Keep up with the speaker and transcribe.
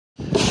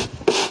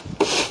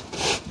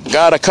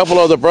Got a couple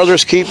of the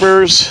brothers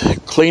keepers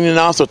cleaning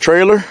out the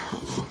trailer,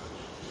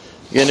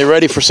 getting it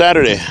ready for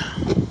Saturday.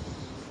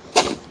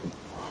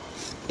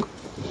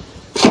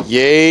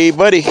 Yay,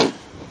 buddy.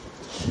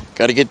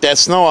 Got to get that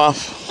snow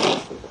off.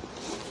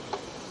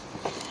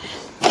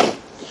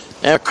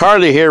 And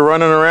Carly here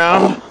running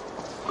around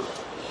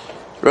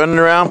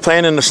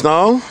playing in the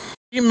snow.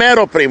 Así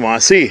mero, primo,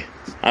 así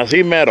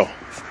mero.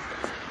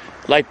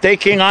 Like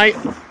taking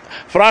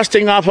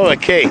frosting off of a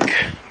cake.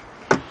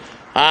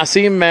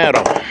 Así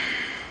mero.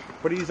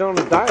 But he's on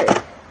a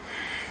diet.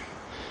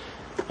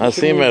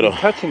 Así mero.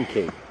 Touching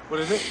cake. What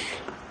is it?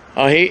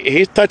 Oh,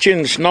 he's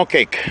touching snow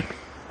cake.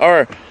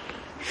 Or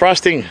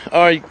frosting.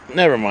 Oh,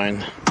 never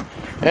mind.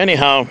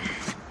 Anyhow,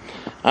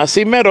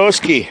 así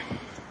meroski.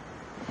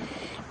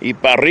 Y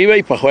pa arriba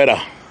y pa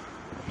afuera.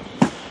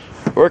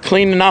 We're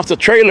cleaning off the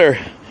trailer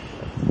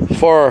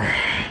for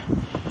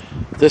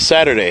this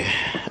Saturday.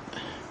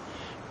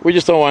 We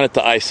just don't want it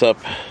to ice up.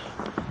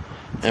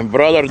 And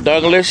Brother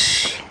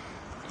Douglas,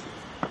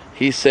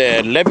 he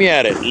said, let me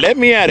at it,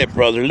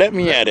 brother, let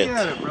me at it. Let me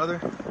at it,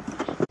 brother.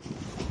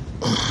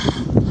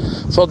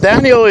 So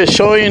Daniel is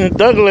showing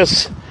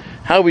Douglas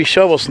how we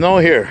shovel snow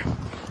here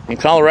in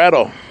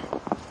Colorado.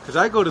 Because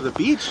I go to the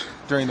beach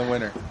during the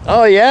winter.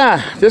 Oh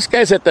yeah, this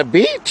guy's at the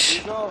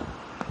beach. So,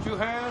 2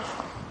 hands.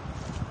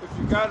 If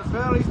you got a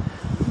belly,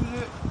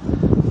 use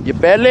it. Your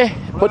belly?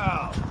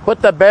 Wow.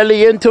 Put the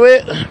belly into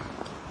it.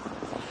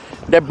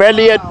 The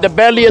belly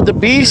of the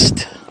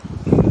beast.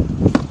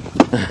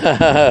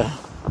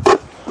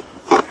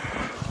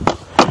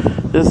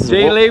 This is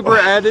Day labor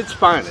at its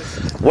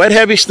finest. Wet,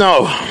 heavy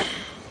snow.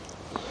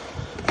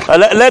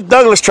 Let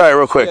Douglas try it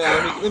real quick.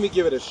 Yeah, let me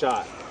give it a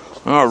shot.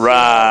 All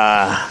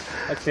right.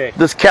 Okay.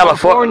 This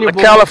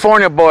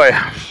California boy.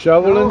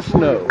 Shoveling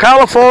snow.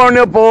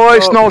 California boy,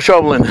 snow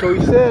shoveling. So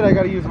he said I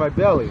got to use my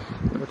belly.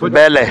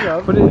 Belly.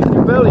 Put it in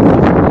your belly.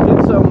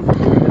 Get something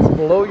that's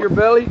below your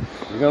belly,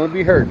 you're going to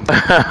be hurting.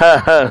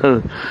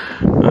 There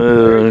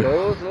he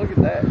goes. Look at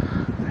that.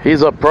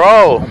 He's a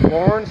pro. A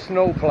born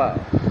snowplow.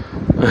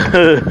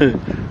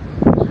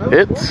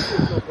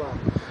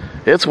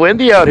 It's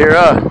windy out here,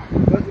 huh?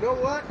 But you know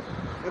what?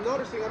 I'm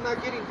noticing I'm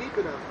not getting deep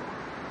enough.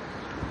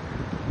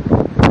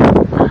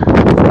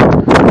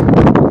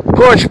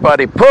 Push,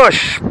 buddy,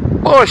 push.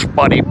 Push,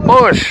 buddy,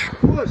 push.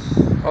 Push.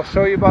 I'll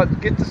show you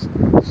get the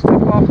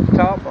stuff off the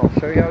top. I'll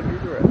show you how to do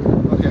the rest.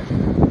 Okay.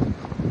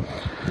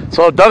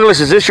 So, Douglas,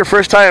 is this your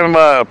first time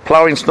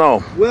plowing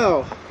snow?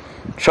 Well,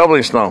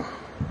 shoveling snow?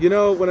 You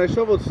know, when I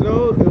shoveled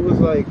snow, it was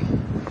like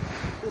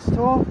this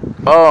tall.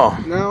 Oh.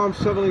 Now I'm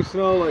shoveling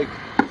snow like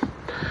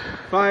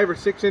 5 or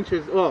 6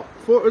 inches. Well,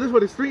 4. This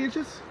what is 3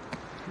 inches?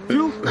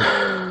 2?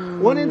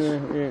 1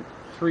 inch?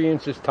 3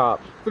 inches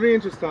tops. 3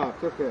 inches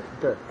tops. Okay.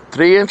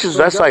 3 inches?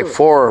 That's like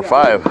 4 or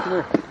 5.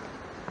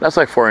 That's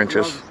like 4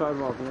 inches.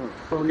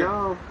 So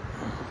now,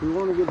 if we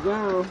want to get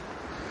down,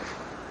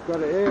 got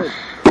to edge.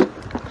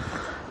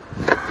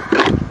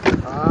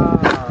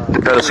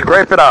 Gotta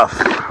scrape it off.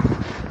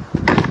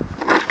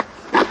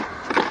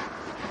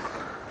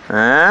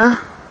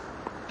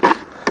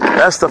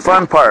 That's the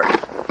fun part.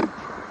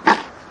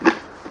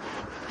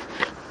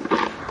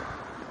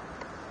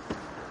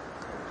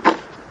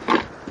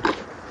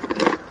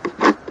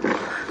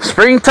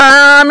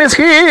 Springtime is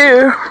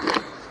here.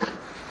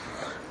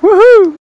 Woohoo!